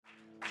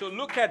So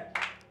look at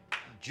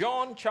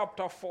John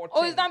chapter 14.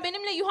 O yüzden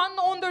benimle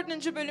Yuhanna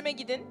 14. bölüme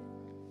gidin.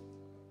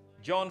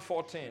 John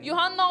 14.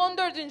 Yuhanna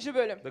 14.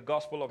 bölüm. The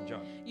Gospel of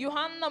John.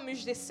 Yuhanna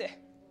müjdesi.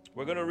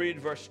 We're going to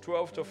read verse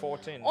 12 to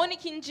 14.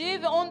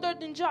 12. ve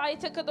 14.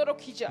 ayete kadar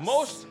okuyacağız.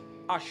 Most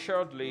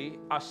assuredly,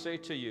 I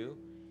say to you,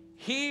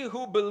 he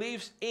who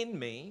believes in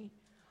me,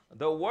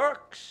 the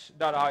works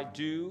that I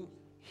do,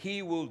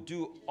 he will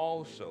do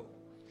also.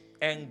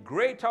 And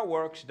greater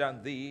works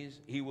than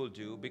these he will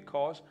do,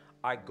 because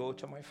I go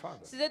to my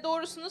Father. Size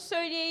doğrusunu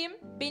söyleyeyim.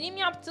 Benim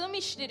yaptığım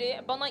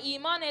işleri bana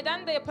iman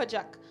eden de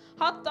yapacak.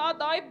 Hatta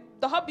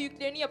daha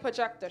büyüklerini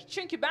yapacaktır.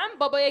 Çünkü ben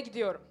babaya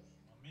gidiyorum.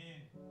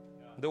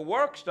 The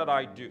works that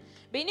I do.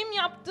 Benim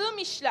yaptığım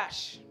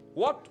işler.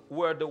 What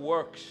were the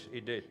works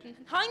he did?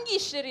 Hangi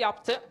işleri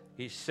yaptı?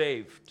 He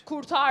saved.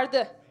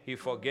 Kurtardı. He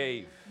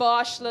forgave.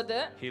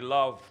 Bağışladı. He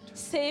loved.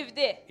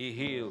 Sevdi. He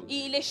healed.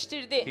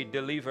 İyileştirdi. He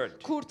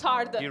delivered.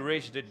 Kurtardı. He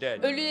raised the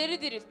dead.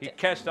 Ölüleri diriltti. He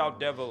cast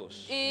out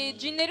devils.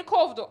 Cinleri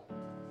kovdu.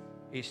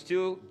 He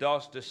still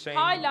does the same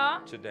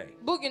Hala today.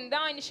 bugün de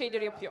aynı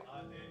şeyleri yapıyor.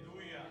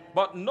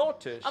 But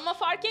notice, Ama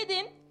fark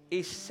edin,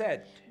 he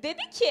said,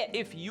 dedi ki,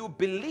 if you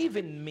believe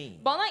in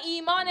me, bana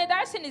iman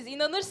ederseniz,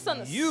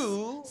 inanırsanız,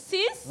 you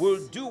siz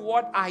will do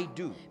what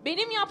I do.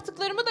 benim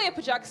yaptıklarımı da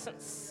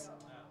yapacaksınız.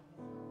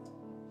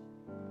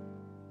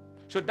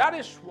 So that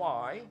is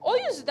why O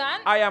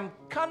yüzden I am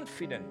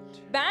confident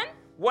ben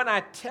when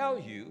I tell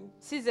you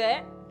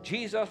size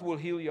Jesus will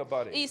heal your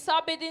body.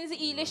 İsa bedeninizi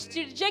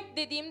iyileştirecek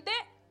dediğimde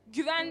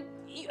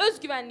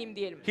özgüvenliyim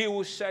diyelim. He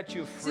will set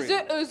you free.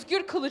 Sizi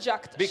özgür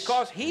kılacaktır.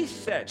 Because he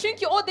said,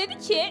 Çünkü o dedi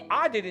ki,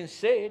 I didn't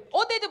say it.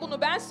 o dedi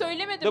bunu, ben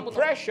söylemedim The bunu.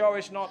 pressure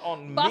is not on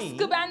me.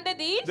 Baskı bende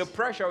değil, The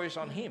pressure is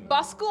on him.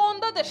 baskı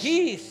ondadır.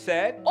 He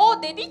said,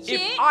 O dedi ki,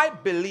 if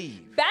I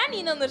believe ben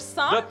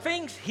inanırsam, the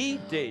things he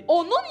did,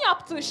 onun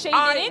yaptığı I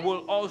şeylerin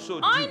will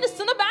also do.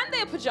 aynısını ben de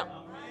yapacağım.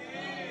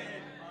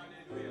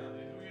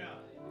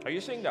 Are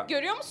you seeing that?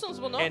 Görüyor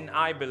musunuz bunu?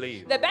 And I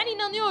believe. Ve ben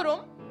inanıyorum.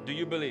 Do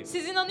you believe?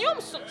 Siz inanıyor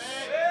musunuz?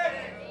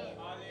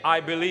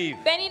 I believe.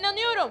 Ben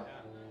inanıyorum.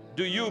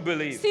 Do you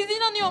believe? Siz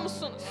inanıyor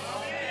musunuz?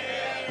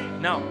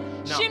 Now,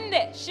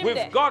 Şimdi.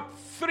 we've got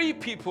three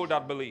people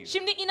that believe.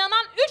 Şimdi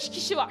inanan 3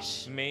 kişi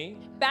var. Me,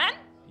 Ben,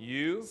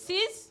 you,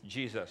 siz,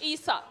 Jesus.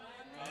 İsa.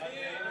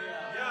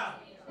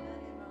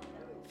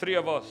 Three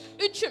of us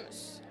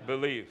Üçümüz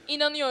believe.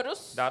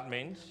 inanıyoruz. That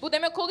means Bu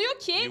demek oluyor you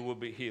ki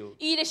will be healed.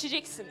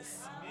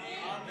 iyileşeceksiniz.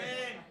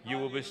 You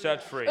will be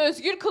set free.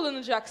 Özgür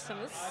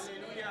kılınacaksınız.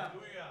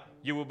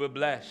 You will be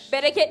blessed.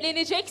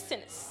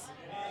 Bereketleneceksiniz.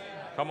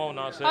 Come on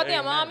now, say Hadi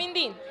ama amen. amin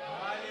deyin.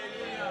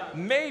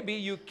 Maybe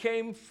you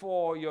came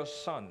for your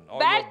son or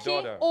Belki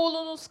your daughter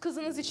oğlunuz,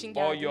 kızınız için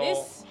or your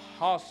geldiniz.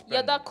 husband,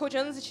 Ya da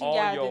kocanız için or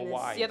your geldiniz.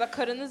 wife. Ya da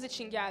karınız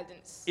için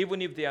geldiniz. even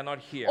if they are not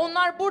here.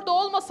 Onlar burada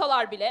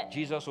olmasalar bile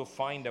Jesus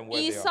will find them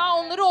where they are. İsa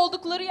onları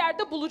oldukları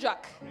yerde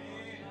bulacak.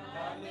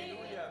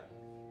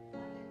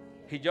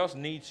 He just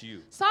needs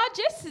you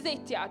Sadece size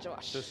ihtiyacı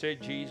var. to say,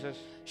 Jesus,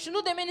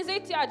 Şunu demenize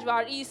ihtiyacı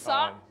var.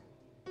 İsa,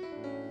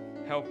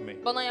 help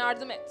me. bana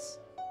yardım et.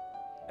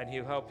 And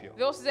he'll help you.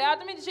 Ve o size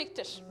yardım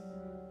edecektir.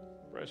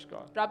 Praise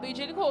God. Rabbi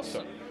yücelik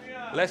olsun.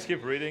 Let's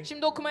keep reading.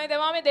 Şimdi okumaya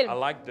devam edelim. I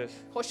like this.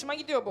 Hoşuma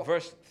gidiyor bu.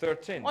 Verse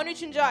 13.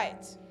 13.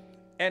 ayet.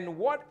 And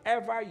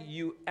whatever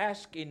you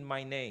ask in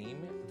my name,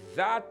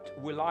 that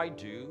will I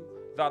do,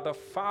 that the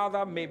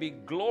Father may be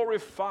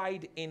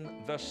glorified in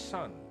the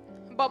Son.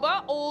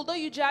 Baba, Oğul'da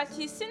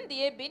yüceltilsin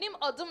diye benim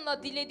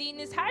adımla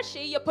dilediğiniz her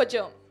şeyi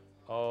yapacağım.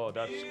 Oh,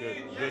 that's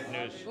good. Good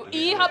news. Bu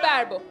iyi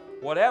haber bu.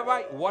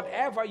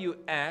 Whatever you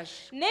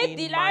ask Ne in my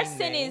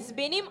dilerseniz name,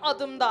 benim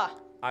adımda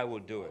I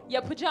will do it.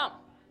 yapacağım.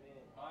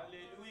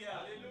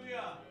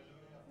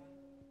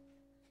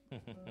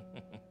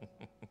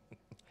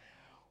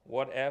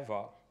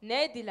 Whatever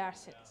Ne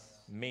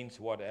dilerseniz. means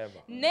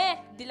whatever.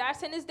 Ne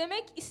dilerseniz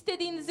demek,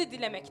 istediğinizi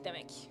dilemek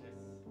demek.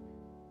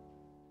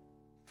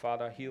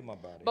 Father, heal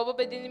my body. Baba,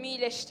 bedenimi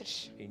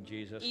iyileştir. In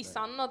Jesus' name.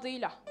 İsa'nın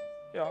adıyla.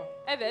 Yeah.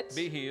 Evet.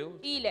 Be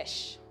healed.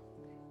 İyileş.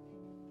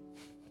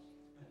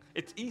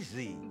 It's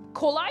easy.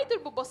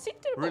 Kolaydır bu,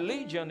 basittir bu.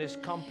 Religion is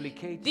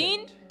complicated.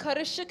 Din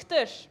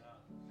karışıktır.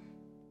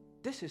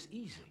 This is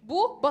easy.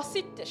 Bu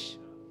basittir.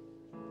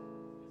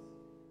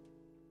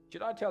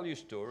 Should I tell you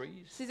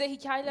stories? Size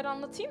hikayeler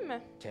anlatayım mı?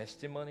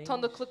 Testimonies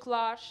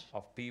Tanıklıklar,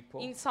 of people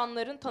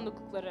insanların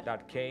tanıklıkları.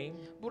 that came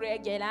Buraya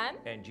gelen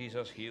and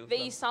Jesus healed ve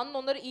them. İsa'nın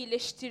onları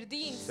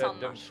iyileştirdiği Set insanlar.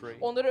 them free.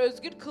 Onları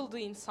özgür kıldığı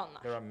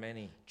insanlar. There are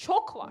many.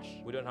 Çok var.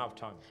 We don't have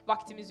time.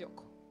 Vaktimiz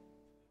yok.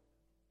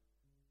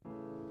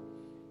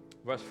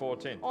 Verse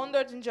 14.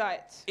 14.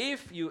 ayet.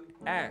 If you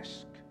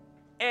ask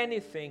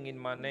anything in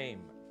my name,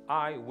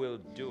 I will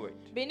do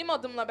it. Benim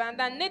adımla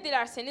benden ne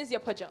dilerseniz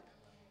yapacağım.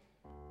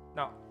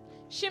 Now,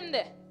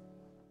 Şimdi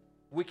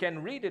we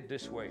can read it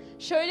this way.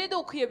 şöyle de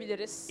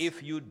okuyabiliriz.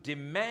 If you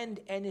demand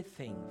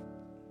anything,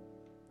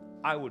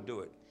 I will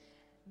do it.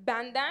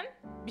 Benden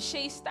bir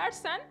şey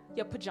istersen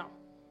yapacağım.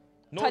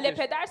 Talep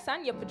Notice, edersen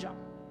yapacağım.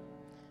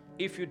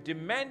 if you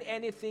demand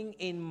anything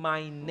in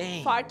my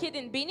name. Fark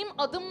edin, benim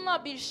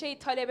adımla bir şey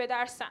talep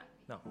edersen.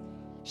 Now,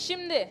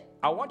 Şimdi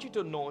I want you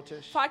to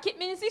notice fark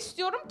etmenizi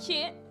istiyorum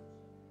ki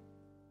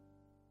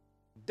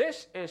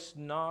this is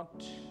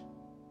not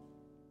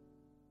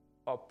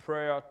a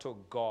prayer to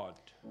God.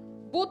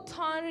 bu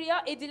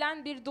Tanrı'ya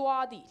edilen bir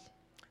dua değil.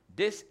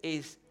 This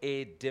is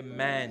a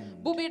demand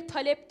Bu bir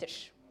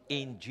taleptir.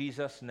 in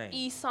Jesus' name.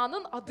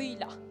 İsa'nın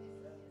adıyla.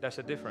 That's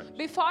the difference.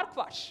 Bir fark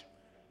var.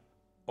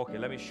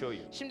 Okay, let me show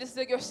you. Şimdi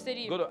size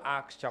göstereyim. Go to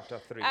Acts chapter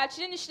 3.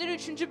 Elçilerin İşleri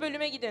 3.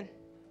 bölüme gidin.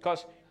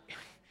 Because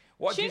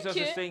what Çünkü Jesus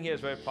is saying here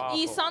is very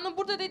powerful. İsa'nın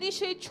burada dediği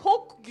şey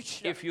çok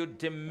güçlü. If you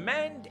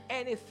demand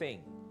anything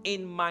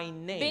in my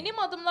name, Benim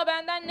adımla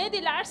benden ne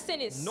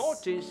dilerseniz.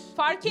 notice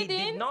Fark he did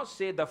edin, not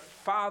say the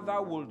Father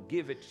will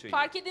give it to you.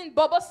 fark edin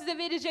baba size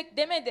verecek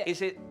demedi. He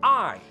said,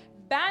 I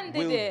Ben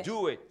will dedi,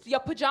 do it.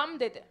 yapacağım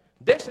dedi.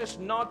 This is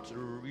not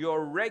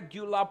your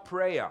regular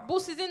prayer. Bu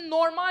sizin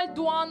normal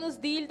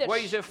duanız değildir. Where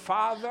you say,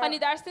 Father,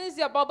 Hani derseniz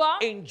ya baba,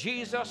 in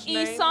Jesus'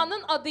 name,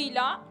 İsa'nın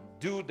adıyla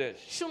do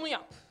this şunu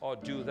yap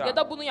or do ya that.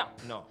 da bunu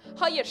yap. No.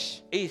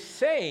 Hayır. He's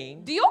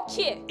saying, Diyor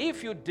ki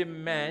if you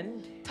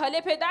demand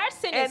talep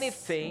ederseniz,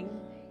 anything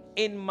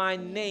in my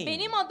name,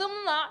 benim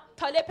adımla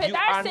talep you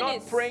are not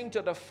ederseniz praying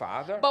to the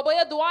Father.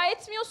 babaya dua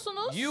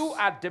etmiyorsunuz. You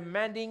are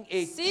demanding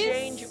a Siz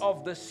change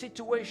of the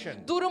situation.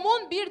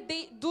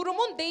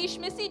 Durumun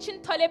değişmesi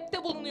için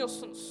talepte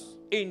bulunuyorsunuz.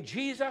 In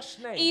Jesus'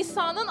 name,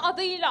 İsa'nın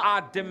adıyla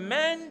I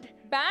demand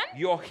ben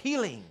your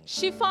healing.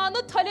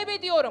 şifanı talep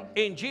ediyorum.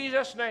 In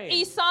Jesus' name,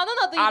 İsa'nın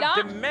I adıyla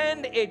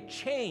demand a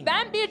change.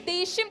 ben bir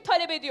değişim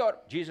talep ediyorum.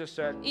 Jesus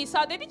said,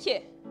 İsa dedi ki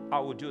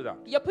I will do that.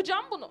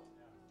 yapacağım bunu.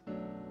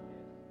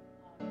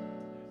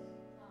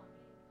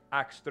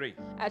 Acts 3,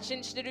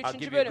 Elçilerin İşleri I'll 3.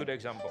 give you a good bölüm.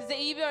 example. Size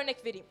iyi bir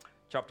örnek vereyim.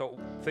 Chapter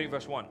 3,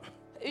 verse 1.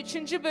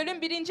 3.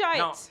 bölüm 1. Now,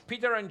 ayet.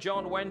 Peter and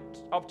John went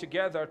up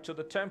together to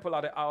the temple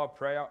at the hour of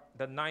prayer,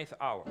 the 9th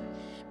hour.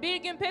 Bir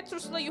gün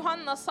Petrus'la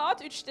Yuhanna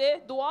saat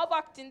 3'te dua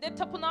vaktinde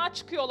tapınağa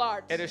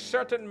çıkıyorlardı. And a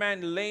certain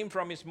man lame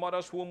from his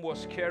mother's womb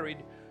was carried,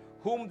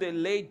 whom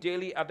they laid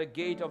daily at the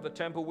gate of the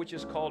temple, which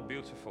is called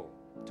Beautiful,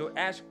 to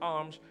ask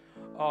alms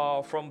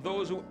from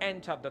those who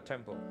entered the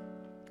temple.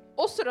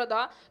 O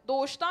sırada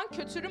doğuştan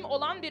kötürüm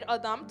olan bir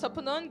adam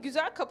tapınağın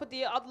güzel kapı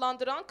diye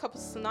adlandıran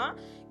kapısına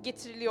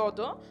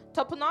getiriliyordu.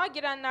 Tapınağa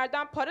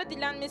girenlerden para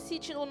dilenmesi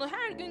için onu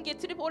her gün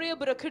getirip oraya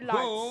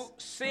bırakırlardı. Who,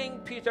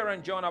 seeing Peter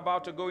and John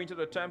about to go into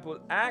the temple,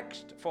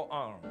 asked for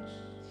alms.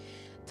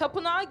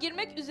 Tapınağa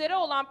girmek üzere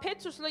olan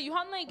Petrus'la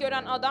Yuhanna'yı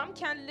gören adam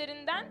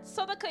kendilerinden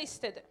sadaka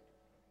istedi.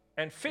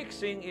 And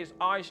fixing his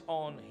eyes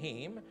on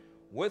him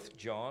with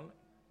John,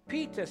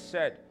 Peter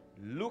said,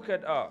 "Look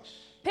at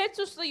us."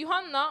 Petrus'la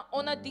Yuhanna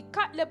ona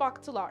dikkatle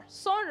baktılar.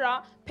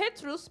 Sonra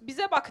Petrus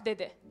bize bak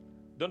dedi.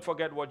 Don't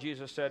forget what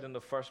Jesus said in the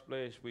first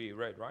place we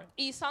read, right?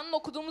 İsa'nın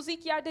okuduğumuz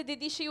ilk yerde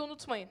dediği şeyi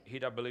unutmayın. He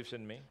that believes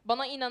in me,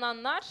 Bana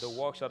inananlar the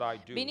works that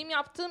I do, benim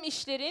yaptığım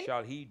işlerin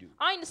shall he do.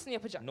 aynısını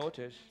yapacak.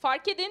 Notice,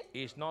 Fark edin,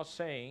 he's not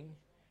saying,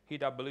 he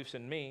that believes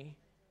in me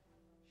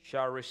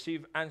shall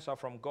receive answer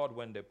from God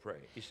when they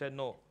pray. He said,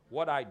 no,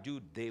 what I do,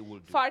 they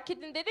will do. fark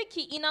edin dedi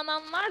ki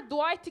inananlar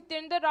dua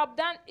ettiklerinde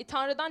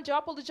Tanrı'dan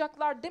cevap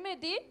alacaklar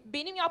demedi.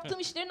 Benim yaptığım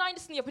işlerin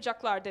aynısını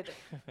yapacaklar dedi.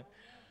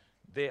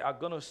 They are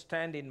going to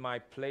stand in my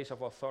place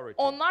of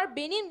authority Onlar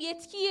benim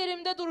yetki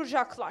yerimde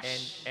duracaklar.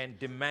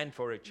 and demand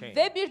for a change.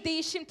 Ve bir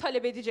değişim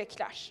talep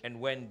edecekler. And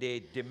when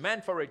they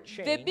demand for a Ve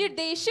change, bir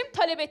değişim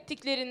talep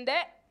ettiklerinde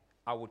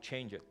I will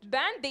change it.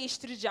 ben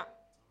değiştireceğim.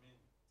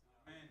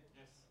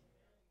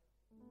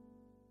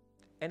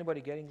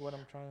 Anybody getting what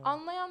I'm trying to?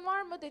 Anlayan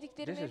var mı This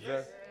dediklerimi? is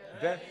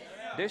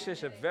this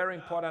is a very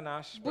important Bu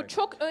aspect.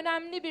 çok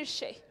önemli bir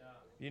şey.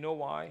 You know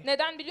why?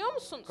 Neden biliyor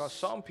musunuz? Because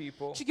some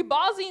people, Çünkü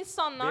bazı they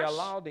insanlar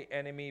allow the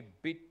enemy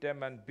beat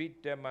them and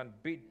beat them and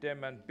beat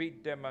them and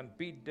beat them and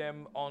beat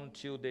them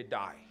until they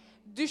die.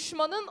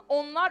 düşmanın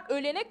onlar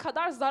ölene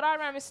kadar zarar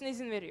vermesine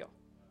izin veriyor.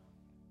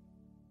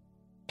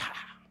 Pa,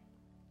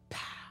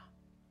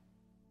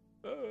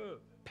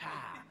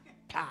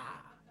 pa.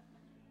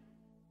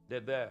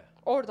 They're there.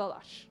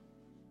 Oradalar.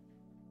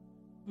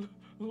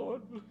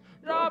 Lord,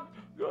 Rab,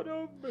 God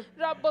help me.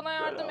 Rab bana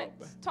yardım et.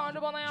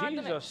 Tanrı bana yardım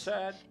Jesus et.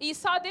 said,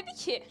 İsa dedi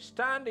ki,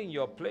 stand in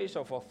your place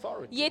of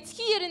authority.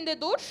 yetki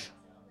yerinde dur.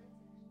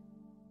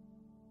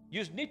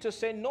 You need to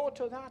say no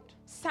to that.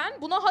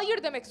 Sen buna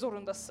hayır demek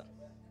zorundasın.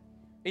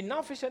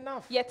 Enough is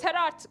enough. Yeter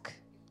artık.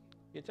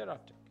 Yeter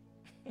artık.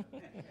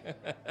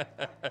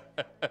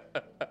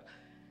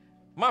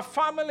 My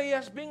family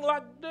has been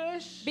like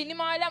this.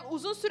 Benim ailem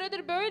uzun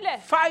süredir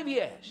böyle. 5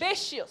 years.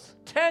 5 yıl,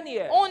 10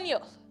 years. 10 yıl.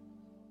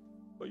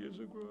 Oh, yes,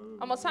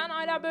 God. Ama sen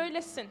hala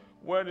böylesin.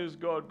 When is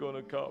God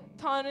gonna come?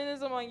 Tanrı ne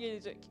zaman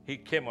gelecek?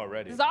 He came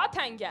already.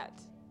 Zaten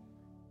geldi.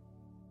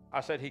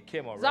 I said he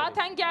came already.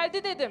 Zaten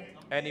geldi dedim.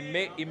 And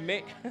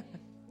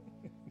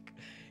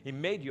he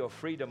made your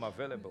freedom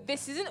available. Ve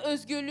sizin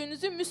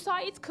özgürlüğünüzü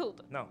müsait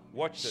kıldı. Now,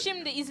 watch this.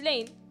 Şimdi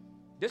izleyin.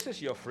 This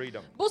is your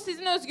freedom. Bu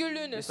sizin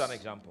özgürlüğünüz. It's an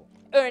example.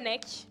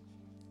 Örnek.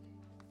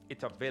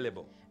 It's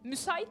available.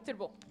 Müsaittir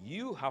bu.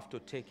 You have to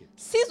take it.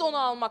 Siz onu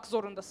almak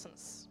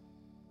zorundasınız.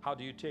 How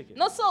do you take it?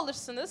 Nasıl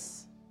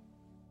alırsınız?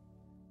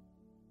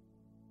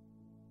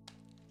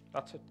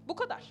 That's it. Bu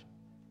kadar.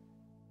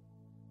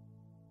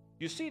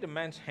 You see the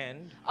man's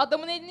hand,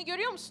 Adamın elini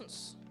görüyor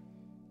musunuz?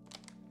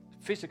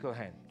 physical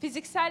hand,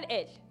 Fiziksel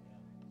el,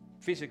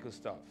 physical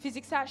stuff.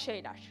 fiziksel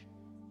şeyler.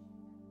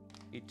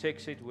 He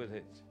takes it with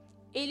it.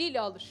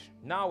 Eliyle alır.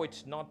 Now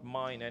it's not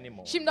mine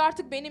anymore. Şimdi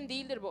artık benim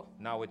değildir bu.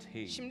 Now it's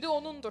his. Şimdi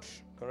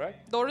onundur.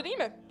 Correct? Doğru değil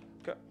mi?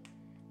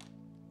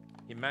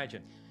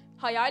 Imagine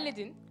Hayal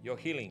edin. your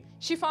healing.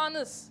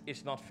 Şifanız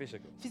It's not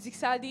physical.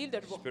 fiziksel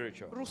değildir bu.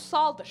 Spiritual.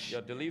 Ruhsaldır.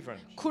 Your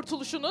deliverance.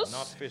 Kurtuluşunuz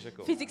Not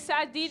physical.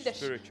 fiziksel değildir.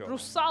 Spiritual.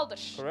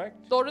 Ruhsaldır. Correct?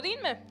 Doğru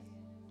değil mi?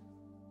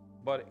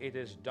 But it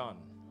is done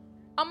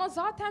Ama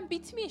zaten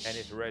bitmiş and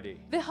it's ready.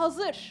 ve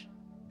hazır.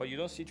 But you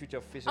don't see it with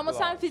your physical Ama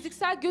sen eyes.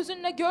 fiziksel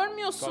gözünle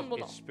görmüyorsun Because bunu.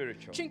 it's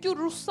spiritual. Çünkü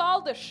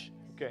ruhsaldır.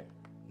 Okay.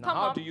 Now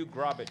Tamam. how do you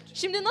grab it?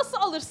 Şimdi nasıl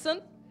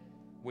alırsın?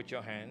 With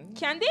your hand?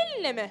 Kendi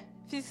elinle mi?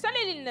 Fiziksel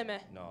elinle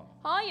mi? No.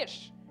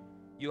 Hayır.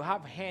 You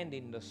have hand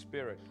in the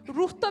spirit.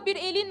 Ruhta bir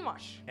elin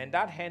var. And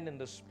that hand in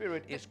the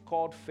spirit is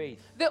called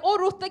faith. Ve o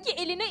ruhtaki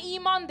eline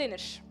iman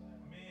denir.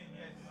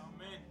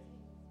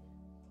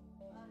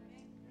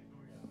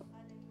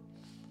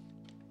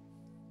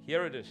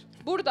 Here it is.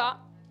 Burada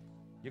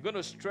You're going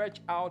to stretch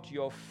out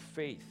your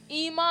faith.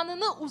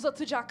 imanını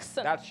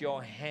uzatacaksın. That's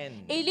your hand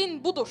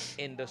Elin budur.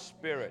 in the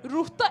spirit.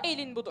 Ruhta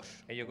elin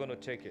budur. And you're going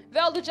to take it.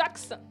 Ve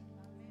alacaksın.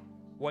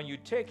 When you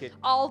take it,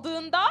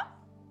 Aldığında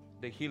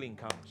the healing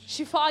comes.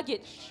 şifa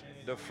gelir.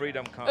 The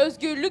freedom comes.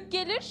 Özgürlük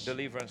gelir.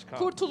 Deliverance comes.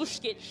 Kurtuluş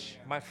gelir.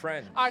 My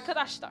friend,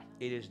 Arkadaşlar,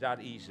 it is that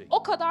easy.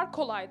 o kadar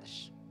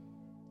kolaydır.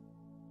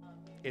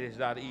 It is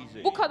that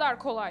easy. Bu kadar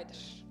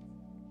kolaydır.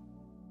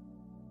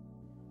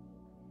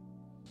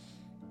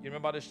 You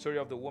remember the story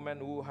of the woman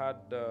who had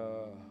the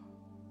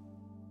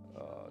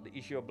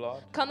issue of blood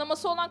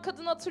Kanaması olan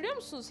kadını hatırlıyor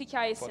musunuz for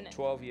hikayesini?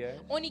 12 years?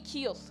 12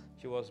 yıl.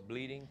 She was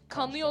bleeding.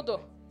 Kanıyordu.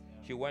 constantly.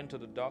 She went to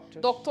the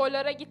doctors.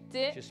 Doktorlara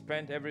gitti. She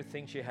spent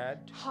everything she had.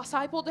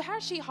 Sahip olduğu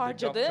her şeyi The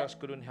harcadı. doctors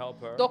couldn't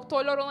help her.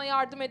 Doktorlar ona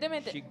yardım She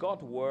edemedi. got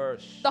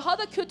worse. Daha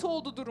da kötü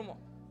oldu durumu.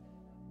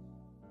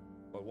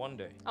 But one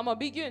day, Ama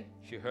bir gün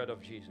she heard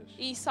of Jesus,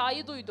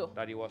 İsa'yı duydu.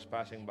 that he was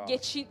passing by.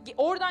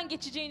 Oradan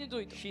geçeceğini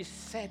duydu. She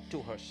said to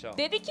herself,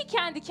 Dedi ki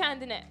kendi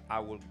kendine,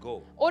 I will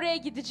go oraya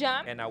gideceğim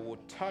and I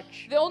will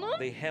touch ve onun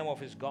the hem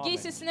of his garment.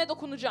 giysisine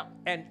dokunacağım.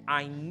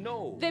 And I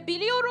know Ve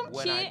biliyorum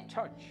when ki I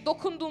touch,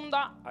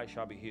 dokunduğumda I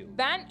shall be healed.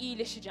 ben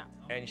iyileşeceğim.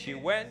 And she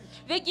went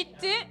Ve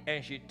gitti,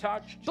 and she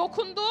touched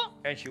dokundu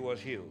and she was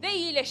healed. ve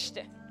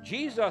iyileşti.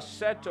 Jesus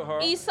said to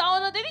her, İsa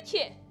ona dedi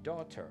ki,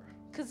 daughter,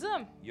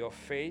 kızım, your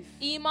faith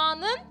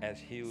imanın has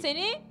healed.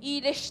 seni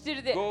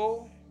iyileştirdi.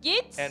 Go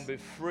Git and be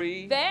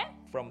free ve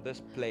from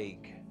this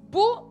plague.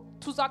 bu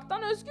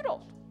tuzaktan özgür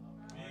ol.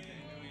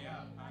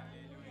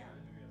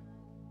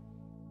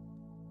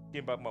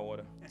 Give back my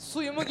water.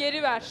 Suyumu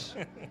geri ver.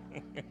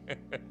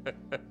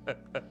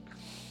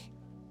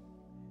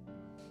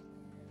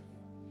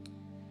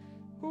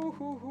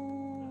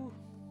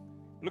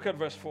 Look at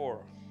verse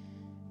 4.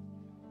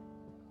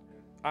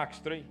 Acts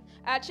 3.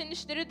 Elçinin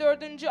İşleri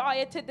 4.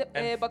 ayete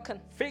And bakın.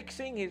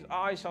 fixing his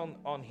eyes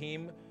on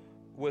him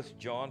with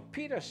John,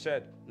 Peter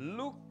said,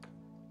 look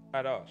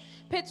at us.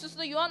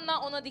 Petrus'la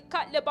Yuhanna ona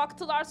dikkatle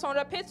baktılar.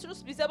 Sonra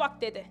Petrus bize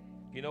bak dedi.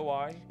 You know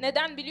why?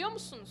 Neden biliyor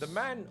musunuz? The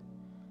man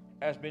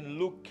has been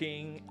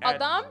looking at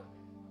Adam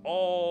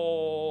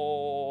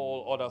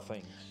all other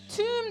things.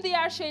 tüm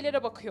diğer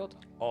şeylere bakıyordu.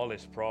 All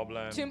his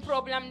problems. Tüm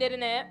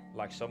problemlerine,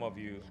 Like some of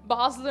you,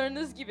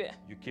 bazılarınız gibi.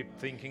 you keep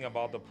thinking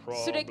about the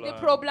problem. Sürekli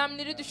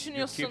problemleri You keep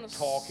düşünüyorsunuz.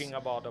 talking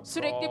about the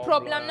Sürekli problem.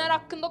 problemler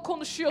hakkında And the more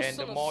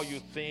konuşuyorsunuz. you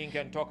think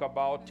and talk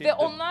about it, Ve the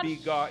onlar-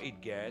 bigger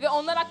it gets. Ve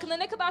onlar hakkında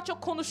ne kadar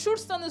çok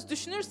konuşursanız,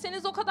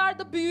 düşünürseniz o kadar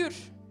da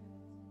büyür.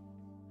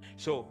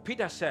 So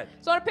Peter said,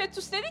 Sonra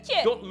Petrus dedi ki,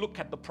 don't look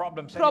at the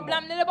problems anymore.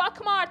 problemlere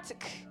bakma artık.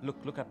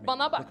 Look at me.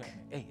 Bana bak. Look at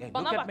me. Hey,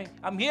 Bana look bak. at me.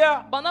 I'm here.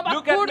 Bana bak,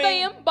 Look at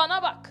buradayım,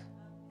 bana bak.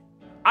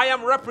 me. I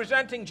am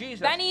representing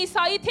Jesus. Ben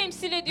İsa'yı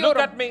temsil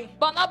ediyorum. at me.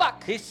 Bana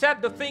bak. He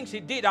said the things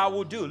he did, I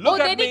will do. O Look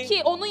at dedi me.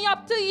 ki onun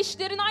yaptığı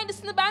işlerin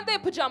aynısını ben de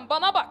yapacağım.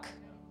 Bana bak.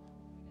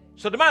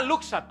 So the man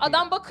looks at me.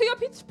 Adam bakıyor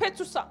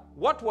Petrus'a.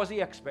 What was he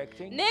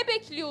expecting? Ne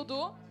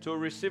bekliyordu?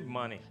 To receive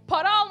money.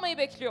 Para almayı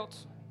bekliyordu.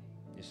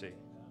 You see.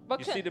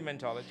 Bakın. You see the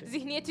mentality?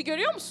 Zihniyeti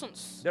görüyor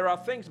musunuz? There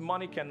are things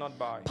money cannot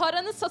buy.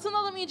 Paranın satın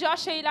alamayacağı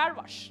şeyler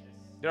var.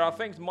 There are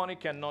things money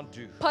cannot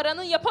do.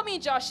 Paranın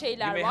yapamayacağı You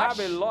şeyler may var.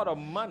 have a lot of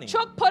money,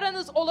 Çok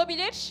paranız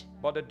olabilir.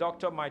 but the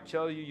doctor might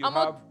tell you you Ama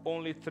have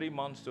only 3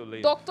 months to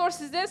live. Doktor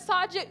size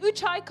sadece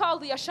 3 ay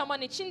kaldı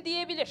yaşaman için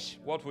diyebilir.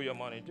 What will your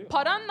money do?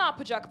 Paran ne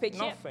yapacak peki?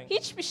 Nothing.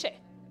 Hiçbir şey.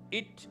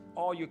 Eat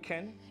all you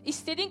can,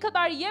 İstediğin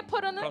kadar ye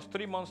paranı. because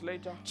 3 months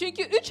later,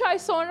 Çünkü 3 ay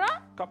sonra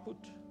kaput.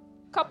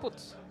 kaput.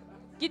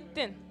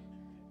 Gittin.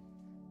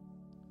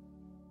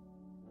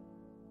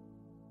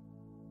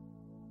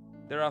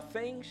 There are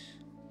things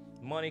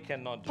money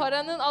cannot do.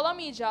 Paranın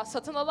alamayacağı,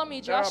 satın There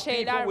alamayacağı are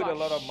şeyler people with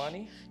a var. lot of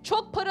money.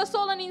 Çok parası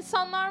olan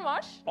insanlar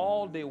var.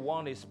 All they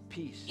want is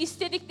peace,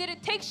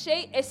 İstedikleri tek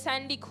şey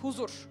esenlik,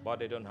 huzur. but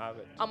they don't have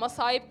it. Ama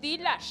sahip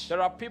değiller.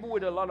 There are people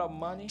with a lot of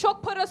money.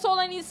 Çok parası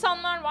olan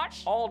insanlar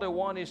var. All they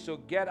want is to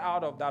get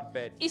out of that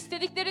bed,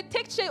 İstedikleri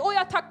tek şey o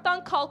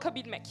yataktan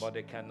kalkabilmek. but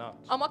they cannot.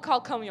 Ama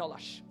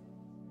kalkamıyorlar.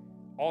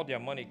 All their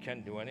money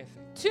can't do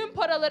anything. Tüm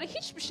paraları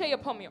hiçbir şey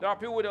yapamıyor. There are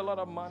people with a lot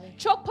of money.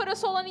 Çok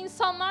parası olan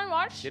insanlar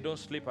var. They don't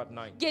sleep at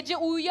night. Gece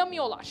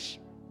uyuyamıyorlar.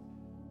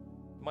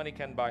 Money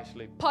can buy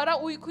sleep. Para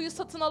uykuyu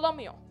satın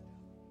alamıyor.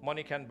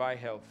 Money can buy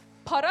health.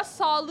 Para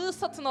sağlığı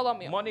satın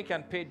alamıyor. Money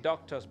can pay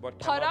doctors,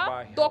 but cannot buy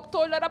Para health.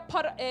 doktorlara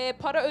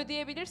para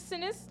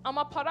ödeyebilirsiniz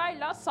ama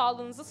parayla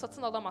sağlığınızı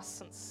satın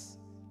alamazsınız.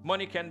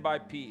 Money can buy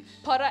peace,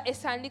 Para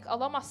esenlik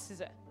alamaz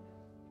size.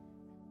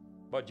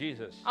 but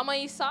Jesus Ama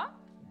İsa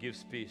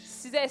gives peace.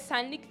 size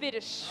esenlik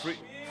verir.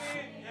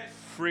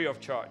 Free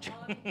of charge.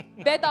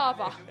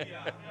 Bedava,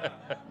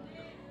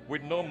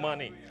 With no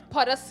money.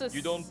 parasız.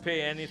 You don't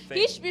pay anything.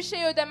 Hiçbir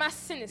şey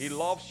ödemezsiniz. He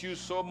loves you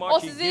so O much,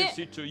 he sizi gives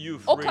it to you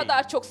o free.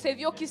 kadar çok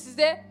seviyor ki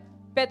size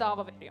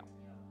bedava veriyor.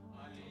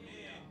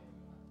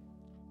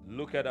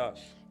 Look at us.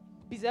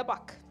 Bize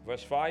bak.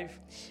 Verse 5.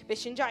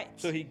 5. ayet.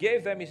 So he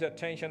gave them his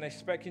attention,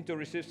 expecting to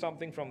receive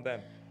something from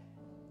them.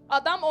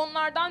 Adam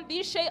onlardan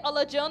bir şey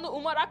alacağını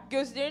umarak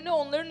gözlerini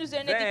onların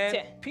üzerine dikti.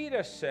 Then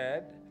Peter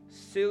said,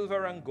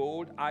 Silver and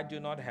gold I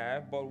do not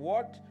have, but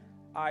what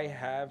I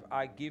have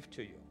I give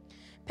to you.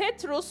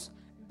 Petrus,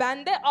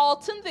 bende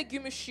altın ve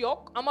gümüş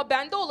yok ama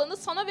bende olanı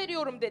sana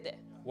veriyorum dedi.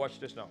 Watch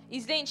this now.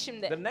 İzleyin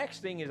şimdi. The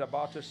next thing he's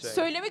about to say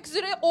Söylemek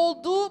üzere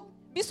olduğu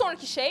bir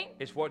sonraki şey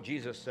is what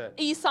Jesus said.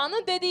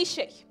 İsa'nın dediği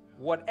şey.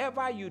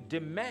 Whatever you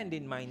demand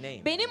in my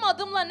name, Benim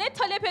adımla ne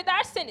talep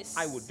ederseniz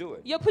I will do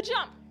it.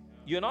 yapacağım.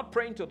 You're not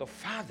praying to the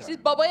Father.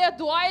 Siz babaya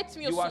dua You are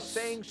etmiyorsunuz.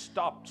 saying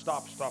stop.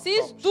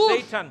 Siz Stop. dur,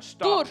 Satan,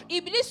 stop. dur,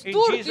 iblis In dur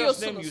Jesus' name, you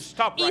diyorsunuz.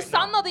 stop right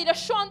İsa'nın adıyla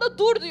şu anda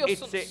dur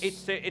diyorsunuz.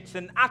 It's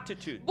an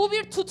attitude. Bu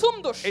bir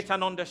tutumdur. It's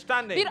an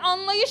understanding. Bir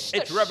anlayıştır.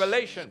 It's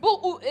revelation.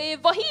 Bu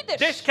vahiydir.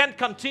 This can't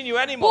continue Bu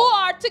anymore.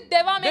 artık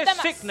devam This edemez.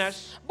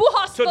 sickness Bu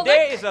hastalık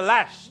today is the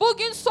last.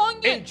 bugün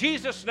son gün. In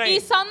Jesus' name,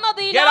 İsa'nın get out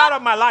adıyla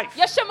of my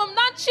life.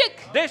 yaşamımdan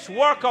çık. This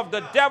work of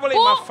the devil in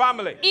Bu my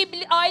family.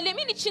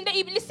 ailemin içinde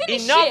iblisin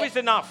Enough işi. is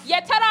enough.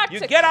 Yeter You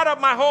artık. get out of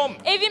my home.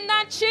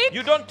 Evimden çık.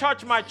 You don't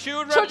touch my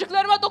children.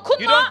 Çocuklarıma You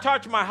dokunma. don't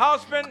touch my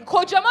husband.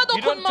 Kocama You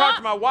don't dokunma.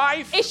 touch my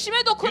wife. Eşime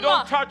You dokunma.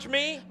 don't touch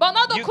me. Bana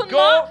You dokunma.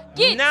 go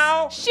Git.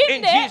 now in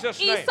Şimdi Jesus'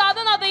 name.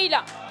 İsa'nın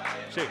adıyla.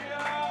 See,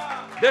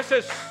 this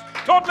is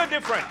totally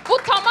different. Bu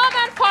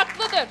tamamen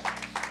farklıdır.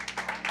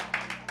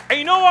 And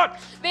you know what?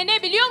 Ve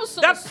ne biliyor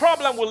musunuz? That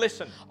problem will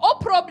listen. O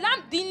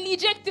problem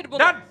dinleyecektir bunu.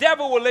 That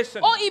devil will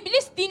listen. O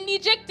iblis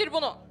dinleyecektir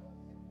bunu.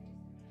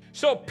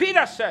 So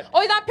Peter said,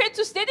 O yüzden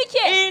Petrus dedi ki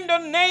in the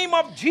name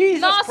of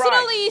Jesus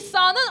Nasıralı Christ,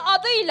 İsa'nın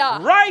adıyla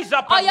rise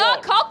up and ayağa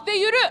walk. kalk ve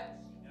yürü.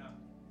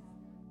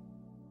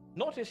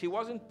 Notice he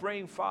wasn't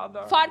praying,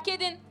 Father, Fark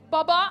edin,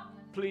 baba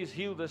please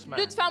heal this man.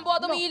 lütfen bu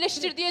adamı No.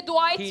 iyileştir diye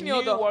dua He knew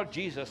etmiyordu. what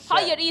Jesus said.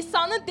 Hayır,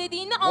 İsa'nın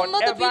dediğini anladı,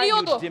 Whatever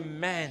you biliyordu.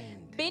 demand,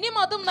 Benim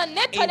adımla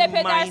ne talep in my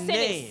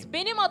ederseniz, name,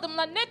 benim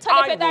adımla ne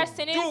talep I will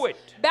ederseniz do it.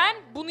 ben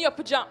bunu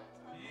yapacağım.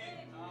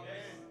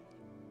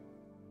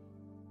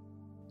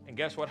 and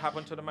guess what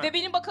happened to the Ve man?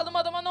 benim bakalım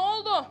adama ne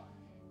oldu?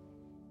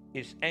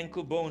 His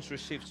ankle bones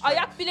received strength.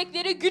 Ayak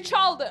bilekleri güç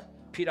aldı.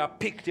 Peter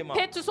picked him up.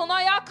 Petrus onu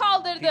ayağa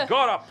kaldırdı. He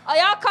got up.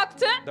 Ayağa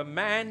kalktı. The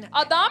man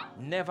Adam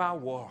never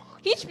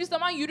walked. hiçbir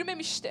zaman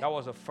yürümemişti. That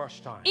was the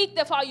first time. İlk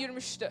defa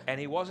yürümüştü. And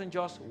he wasn't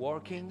just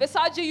walking, Ve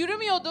sadece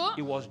yürümüyordu,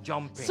 he was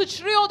jumping.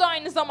 sıçrıyordu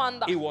aynı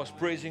zamanda. He was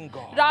praising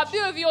God.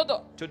 Rabbi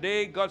övüyordu.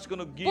 Today, God's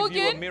going to give you a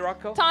Bugün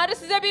miracle. Tanrı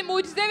size bir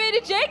mucize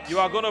verecek.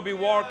 You are going to be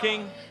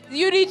walking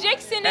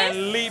Yürüyeceksiniz,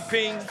 and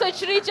leaping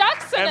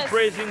sıçrayacaksınız and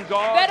praising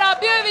God. ve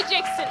Rabbi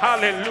öveceksiniz.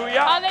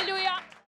 Hallelujah. Hallelujah.